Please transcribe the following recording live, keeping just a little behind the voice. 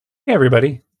Hey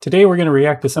everybody, today we're going to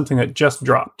react to something that just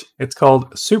dropped. It's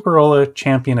called Superola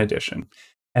Champion Edition,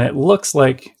 and it looks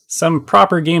like some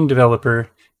proper game developer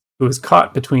who was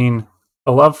caught between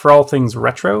a love for all things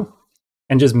retro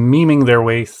and just memeing their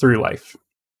way through life.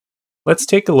 Let's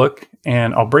take a look,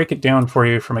 and I'll break it down for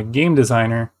you from a game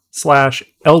designer slash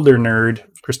elder nerd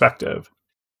perspective.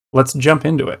 Let's jump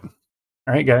into it.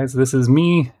 All right, guys, this is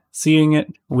me seeing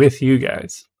it with you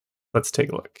guys. Let's take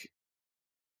a look.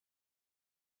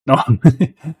 No,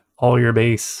 all your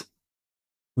base.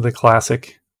 The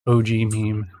classic OG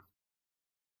meme.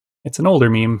 It's an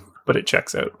older meme, but it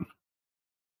checks out.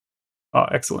 Oh,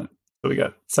 excellent. So we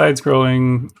got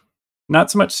side-scrolling,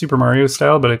 not so much Super Mario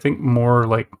style, but I think more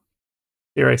like,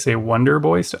 dare I say, Wonder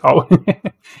Boy style. Oh,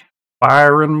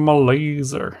 firing my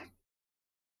laser.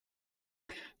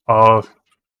 Oh,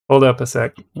 hold up a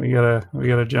sec. We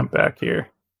gotta jump back here.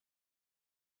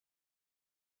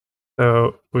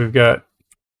 So we've got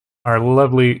our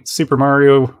lovely Super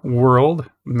Mario World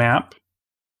map,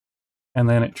 and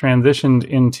then it transitioned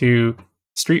into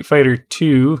Street Fighter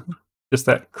 2, just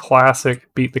that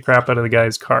classic beat the crap out of the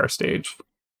guy's car stage.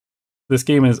 This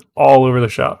game is all over the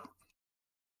shop.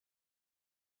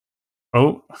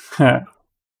 Oh,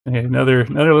 another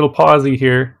little pausey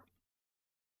here.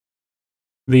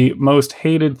 The most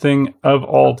hated thing of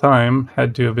all time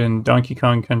had to have been Donkey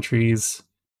Kong Country's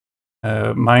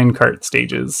minecart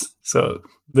stages. So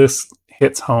this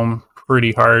hits home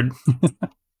pretty hard.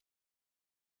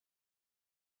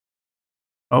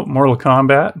 Oh, Mortal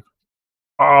Kombat.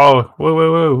 Oh,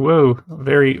 whoa.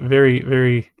 Very.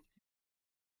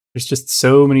 There's just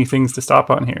so many things to stop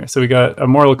on here. So we got a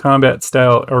Mortal Kombat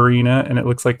style arena, and it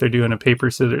looks like they're doing a paper,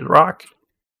 scissors, rock.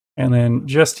 And then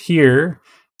just here,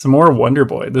 some more Wonder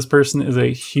Boy. This person is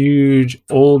a huge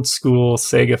old school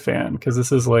Sega fan, because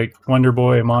this is like Wonder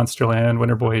Boy Monsterland,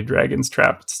 Wonder Boy Dragon's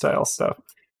Trap style stuff.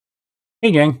 Hey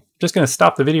gang, just going to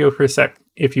stop the video for a sec.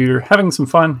 If you're having some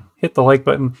fun, hit the like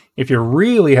button. If you're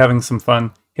really having some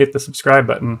fun, hit the subscribe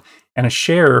button. And a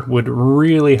share would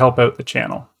really help out the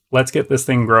channel. Let's get this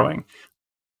thing growing.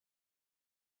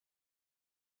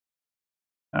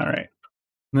 All right.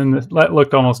 And then that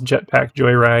looked almost Jetpack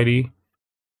Joyride-y.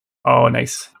 Oh,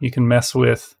 nice. You can mess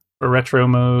with a retro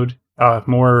mode.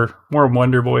 More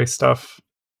Wonder Boy stuff.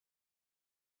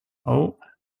 Oh,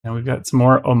 and we've got some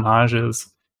more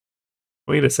homages.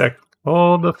 Wait a sec.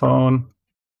 Hold the phone.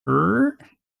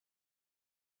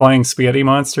 Flying Spaghetti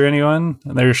Monster, anyone?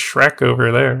 And there's Shrek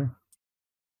over there.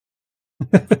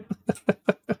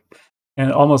 And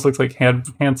it almost looks like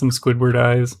handsome Squidward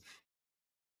eyes.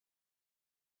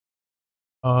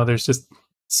 Oh, there's just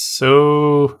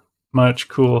so much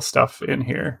cool stuff in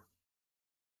here.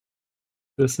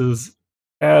 This is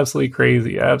absolutely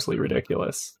crazy, absolutely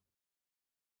ridiculous.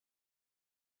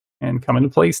 And coming to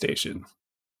PlayStation.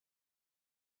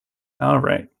 All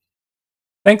right.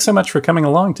 Thanks so much for coming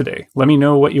along today. Let me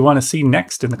know what you want to see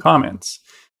next in the comments.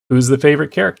 Who's the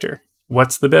favorite character?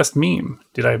 What's the best meme?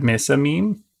 Did I miss a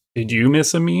meme? Did you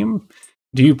miss a meme?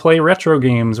 Do you play retro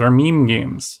games or meme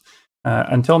games?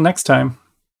 Until next time,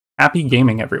 happy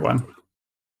gaming, everyone.